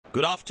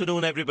Good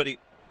afternoon, everybody.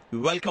 We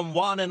welcome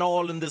one and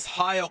all in this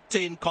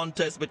high-octane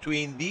contest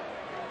between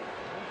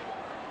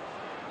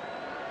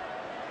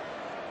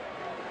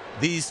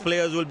these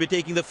players will be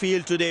taking the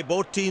field today.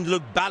 Both teams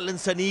look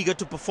balanced and eager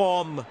to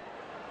perform.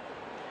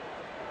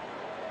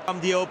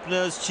 The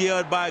openers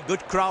cheered by a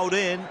good crowd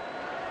in.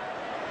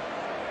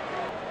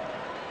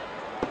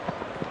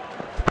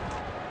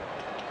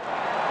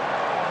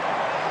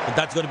 And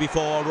that's going to be for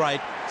all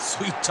right.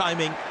 Sweet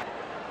timing.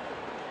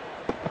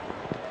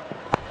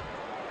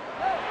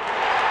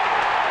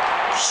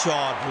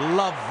 Shot,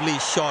 lovely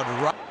shot.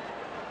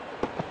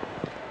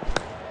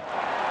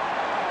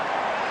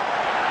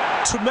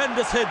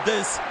 Tremendous hit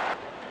this.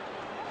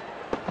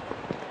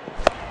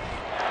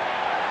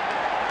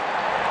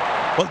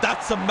 Well,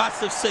 that's a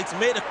massive six.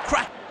 Made a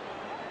crack.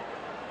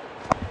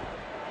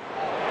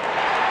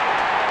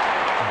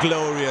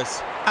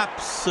 Glorious.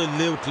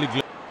 Absolutely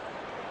glorious.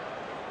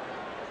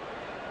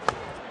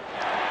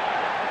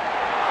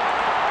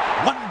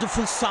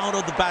 Wonderful sound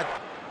of the bat.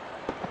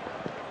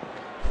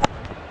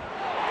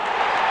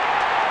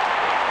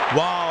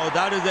 Wow,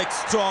 that is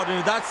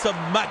extraordinary. That's a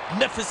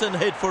magnificent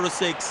hit for a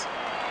six.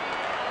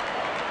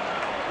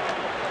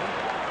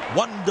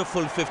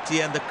 Wonderful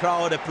 50 and the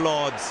crowd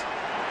applauds.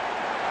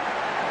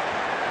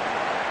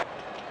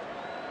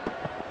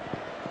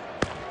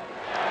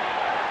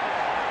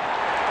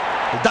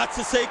 That's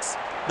a six.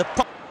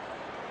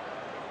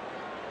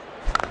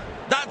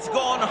 That's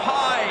gone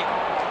high.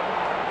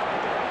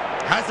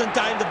 Hasn't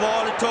timed the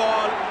ball at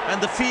all,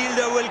 and the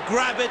fielder will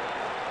grab it.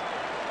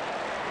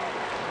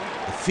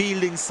 The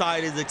fielding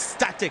side is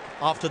ecstatic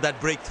after that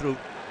breakthrough.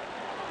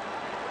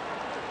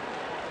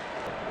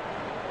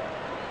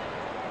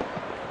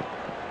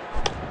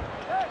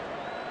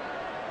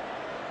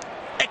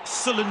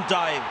 Excellent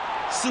dive.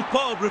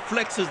 Superb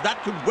reflexes.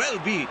 That could well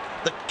be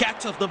the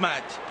catch of the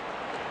match.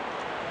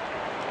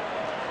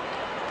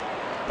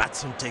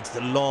 Batsman takes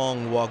the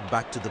long walk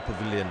back to the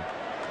pavilion.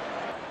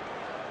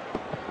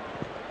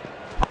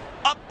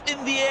 Up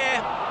in the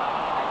air.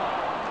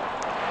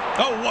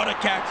 Oh, what a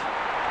catch.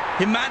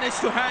 He managed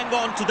to hang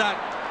on to that.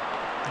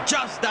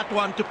 Just that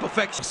one to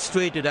perfection.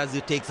 Frustrated as he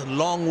takes a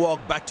long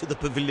walk back to the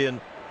pavilion.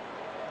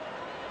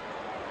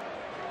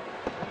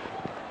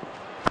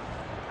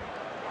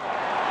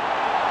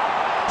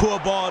 Poor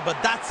ball,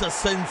 but that's a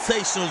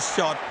sensational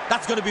shot.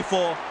 That's going to be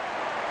four.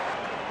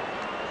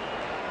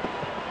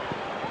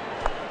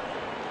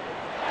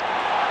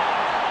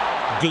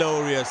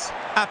 Glorious.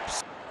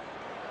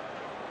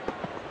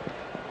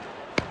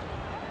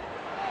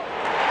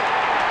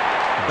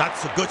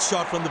 That's a good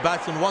shot from the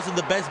batsman. Wasn't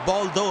the best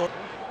ball though.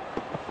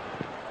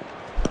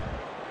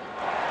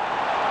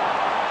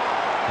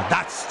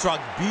 That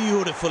struck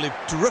beautifully.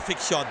 Terrific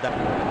shot there.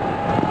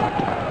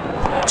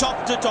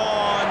 Chopped it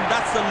on.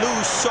 That's a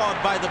loose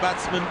shot by the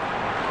batsman.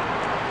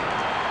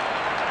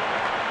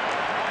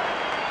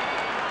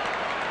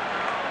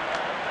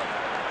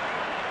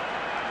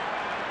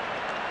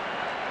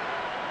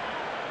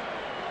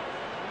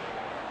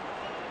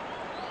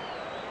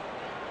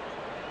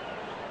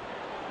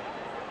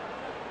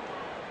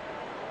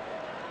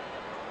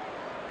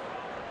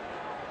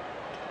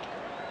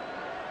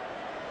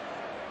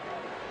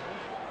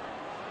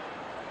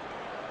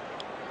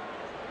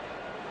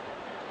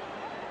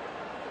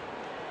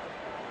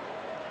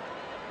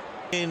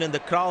 And the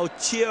crowd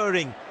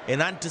cheering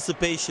in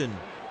anticipation.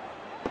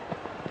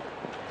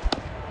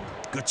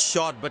 Good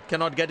shot, but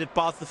cannot get it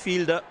past the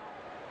fielder.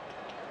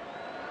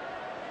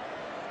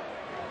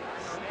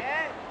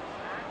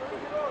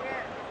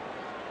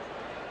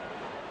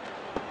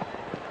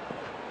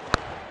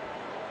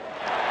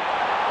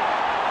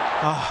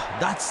 Ah,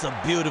 that's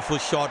a beautiful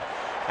shot,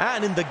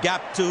 and in the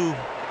gap too.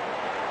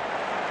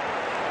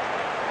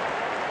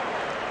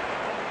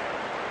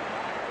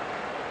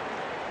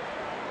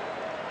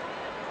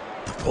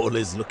 The bowler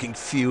is looking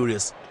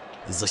furious.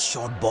 There's a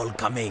short ball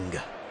coming.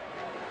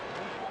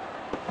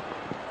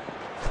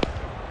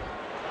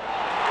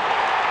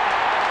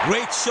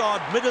 Great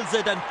shot, middles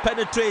it and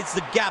penetrates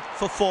the gap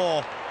for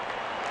four.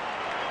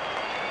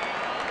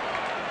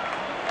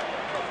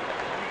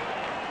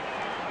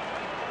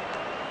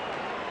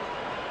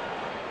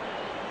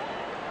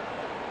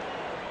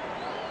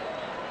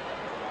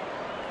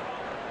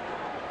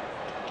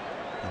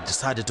 He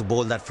decided to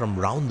bowl that from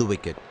round the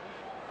wicket.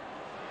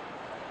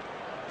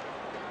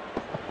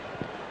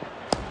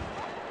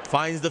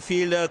 Finds the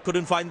fielder,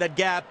 couldn't find that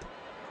gap.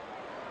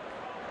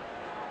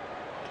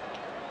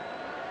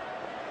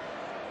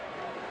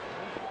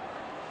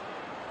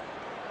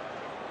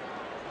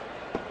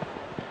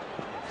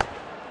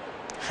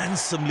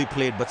 Handsomely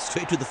played, but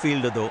straight to the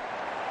fielder though.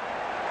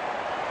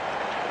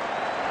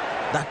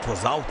 That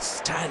was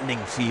outstanding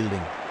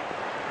fielding.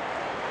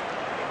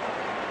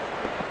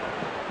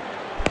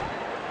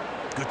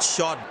 Good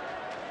shot.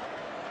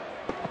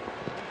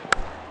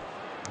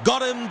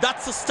 Got him,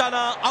 that's a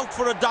stunner, out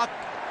for a duck.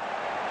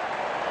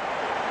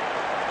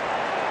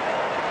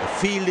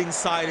 The fielding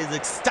side is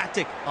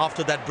ecstatic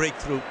after that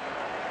breakthrough.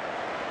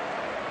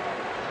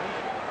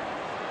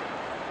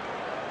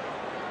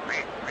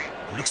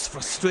 Looks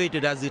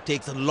frustrated as he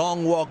takes a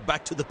long walk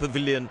back to the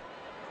pavilion.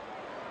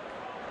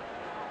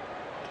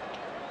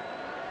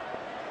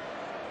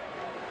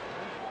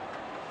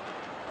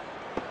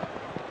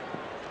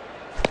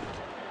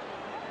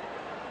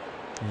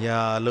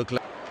 Yeah, look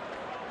like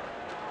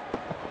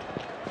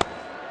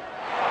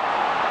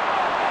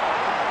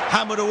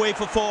hammered away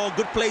for 4.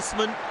 Good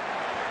placement.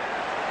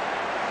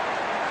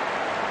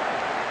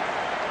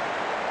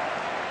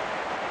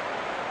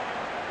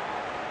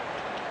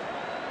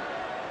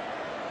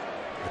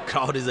 The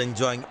crowd is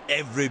enjoying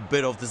every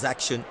bit of this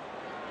action.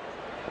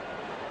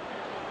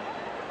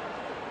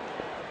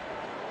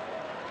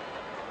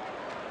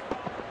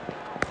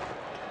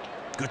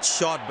 Good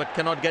shot, but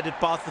cannot get it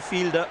past the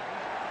fielder.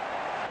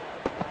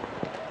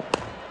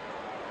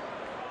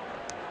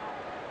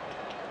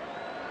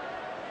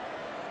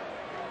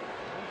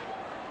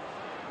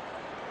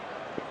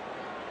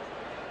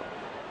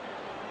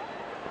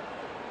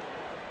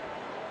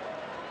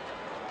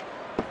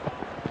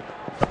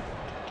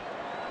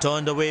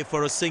 Turned away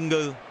for a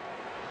single.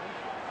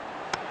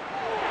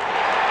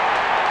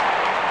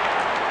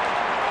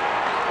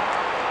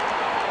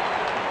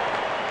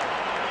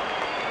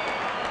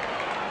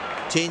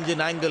 Change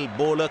in angle,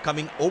 bowler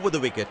coming over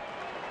the wicket.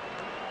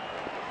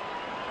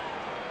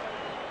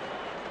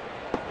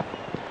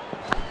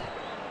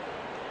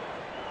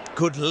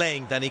 Good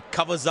length and he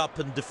covers up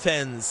and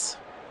defends.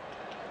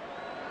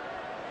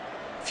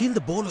 Feel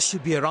the bowler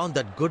should be around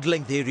that good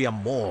length area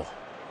more.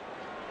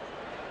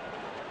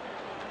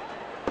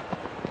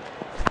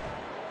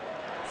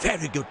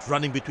 Very good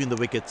running between the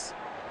wickets.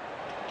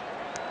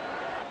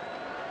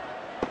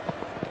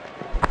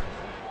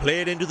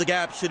 Played into the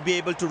gap, should be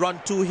able to run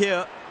 2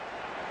 here.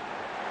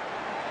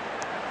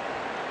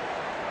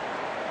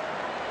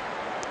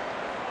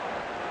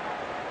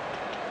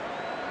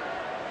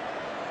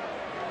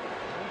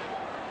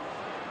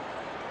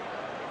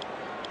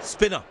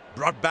 Spinner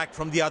brought back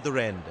from the other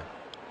end.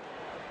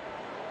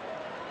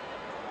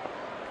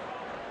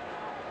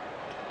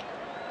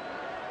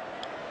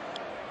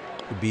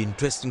 It'd be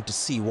interesting to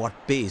see what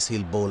pace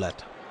he'll bowl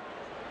at.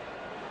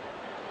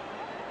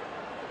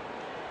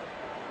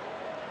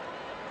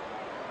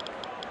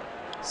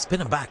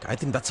 Spinner back, I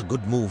think that's a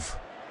good move.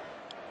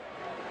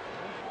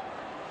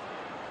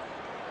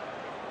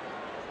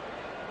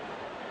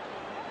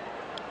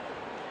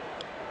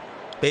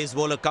 Pace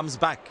bowler comes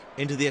back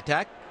into the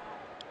attack.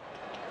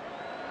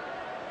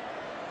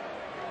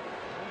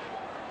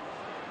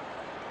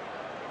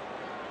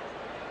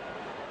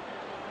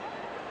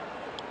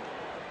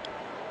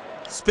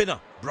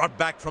 Spinner brought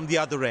back from the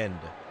other end.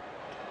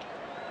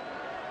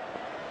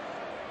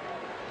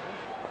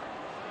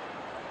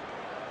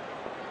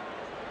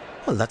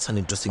 Well, that's an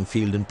interesting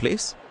field in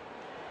place.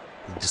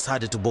 He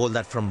decided to bowl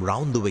that from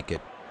round the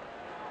wicket.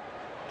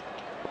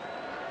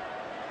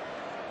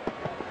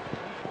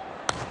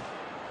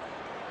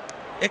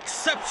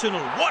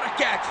 Exceptional, what a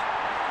catch!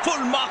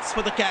 Full marks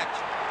for the catch.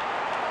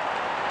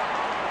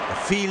 The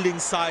fielding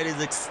side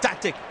is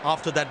ecstatic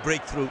after that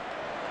breakthrough.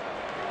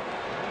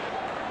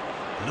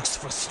 Looks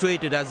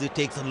frustrated as he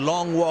takes a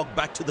long walk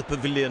back to the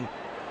pavilion.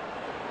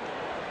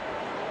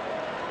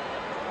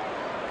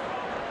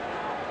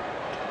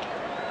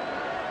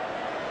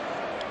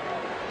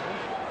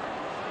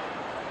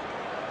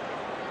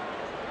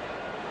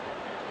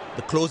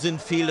 The close-in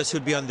fielder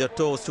should be on their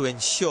toes to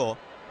ensure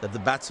that the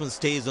batsman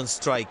stays on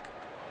strike.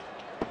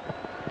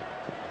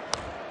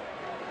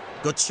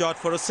 Good shot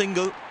for a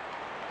single.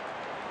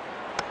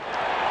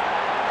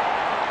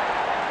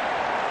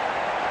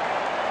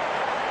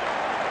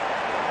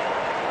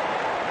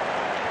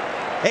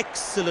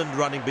 Excellent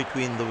running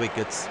between the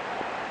wickets.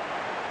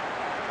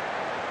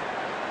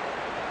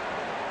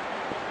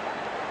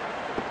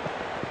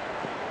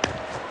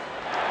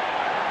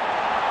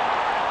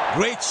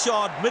 Great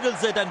shot,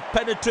 middles it and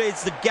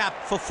penetrates the gap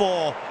for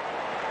 4.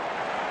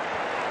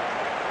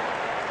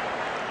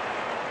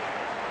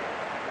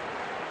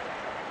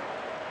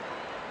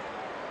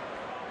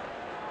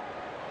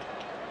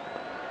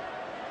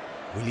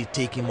 Will he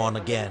take him on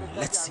again?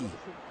 Let's see.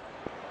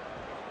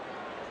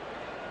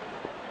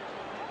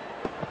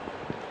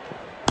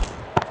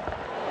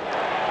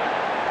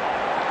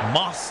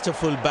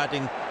 Masterful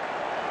batting.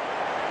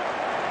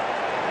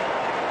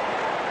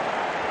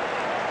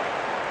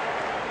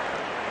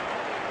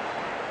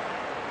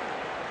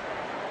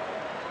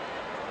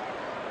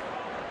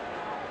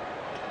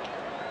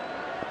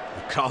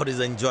 The crowd is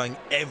enjoying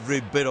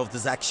every bit of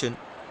this action.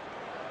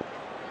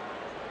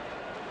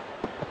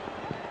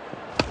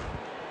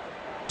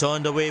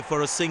 Turned away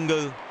for a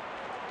single.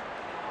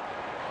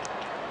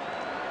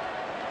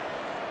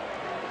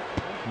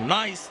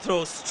 Nice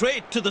throw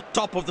straight to the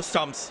top of the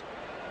stumps.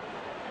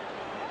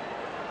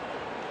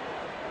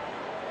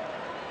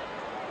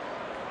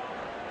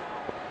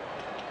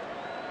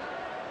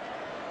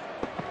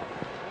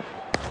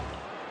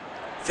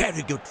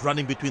 Very good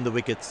running between the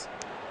wickets.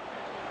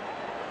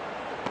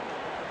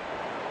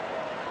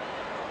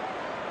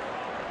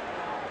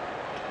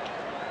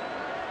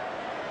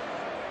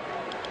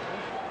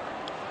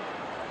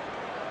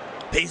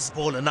 Pace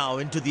bowler now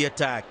into the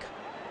attack.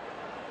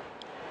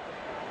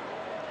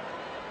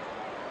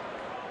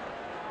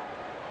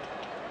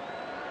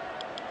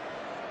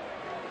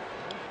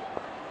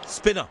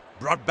 Spinner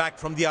brought back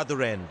from the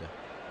other end.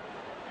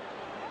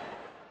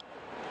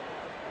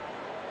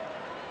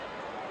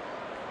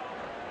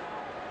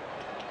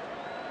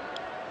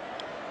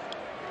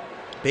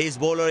 Pace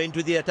bowler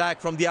into the attack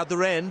from the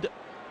other end.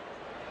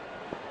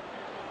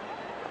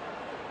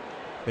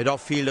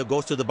 Mid-off fielder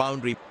goes to the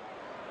boundary.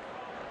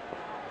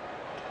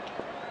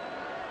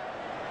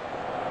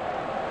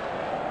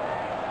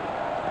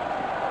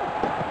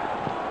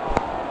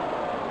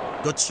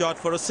 Good shot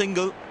for a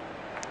single.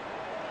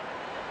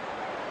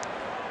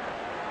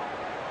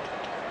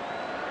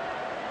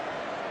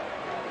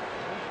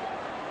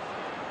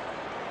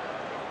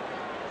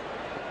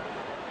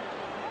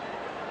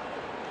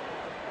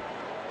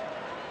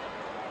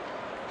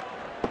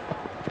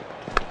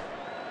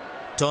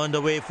 Turned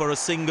away for a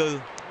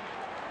single.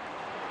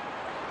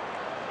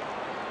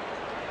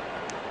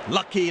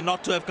 Lucky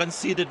not to have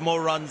conceded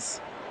more runs.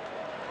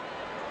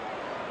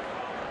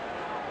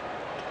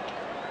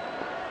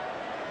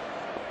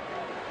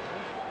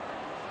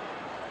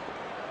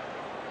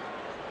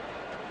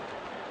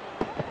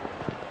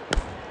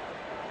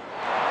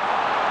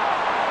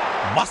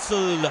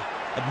 Muscle,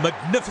 a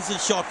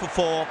magnificent shot for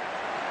 4.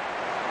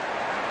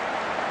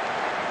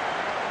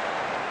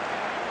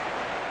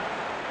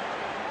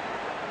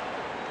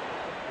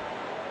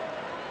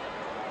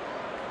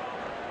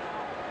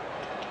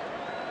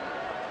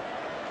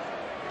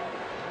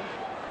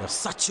 There's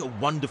such a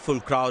wonderful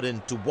crowd in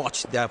to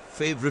watch their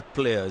favourite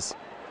players.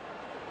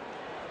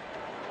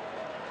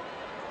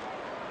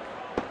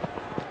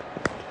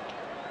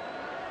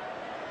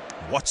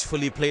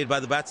 Watchfully played by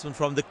the batsman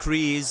from the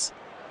crease.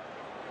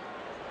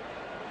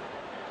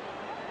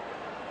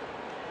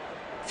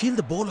 Feel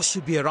the bowler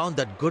should be around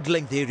that good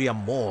length area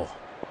more.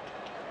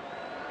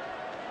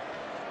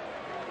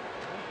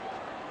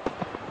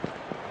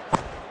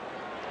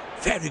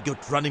 Very good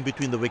running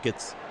between the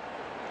wickets.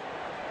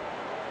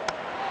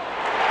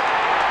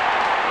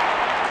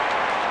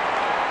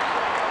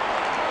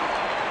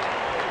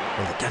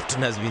 Well, the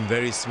captain has been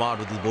very smart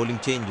with his bowling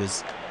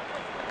changes.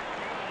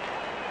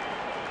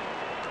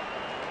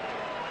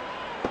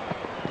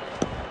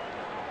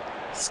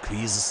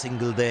 Squeeze a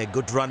single there,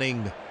 good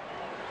running.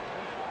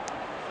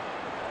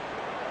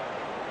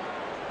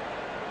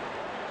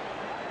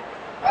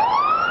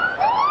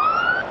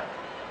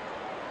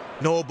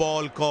 No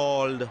ball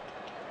called.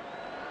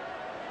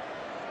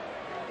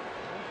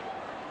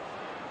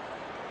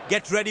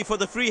 Get ready for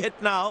the free hit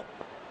now.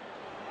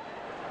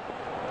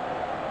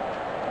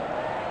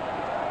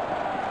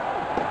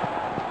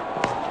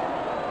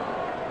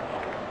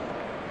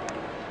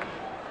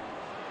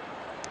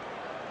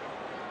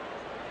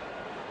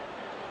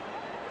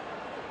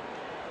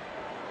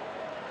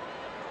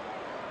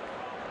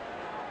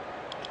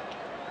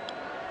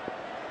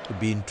 It'll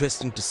be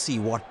interesting to see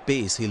what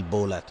pace he'll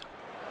bowl at.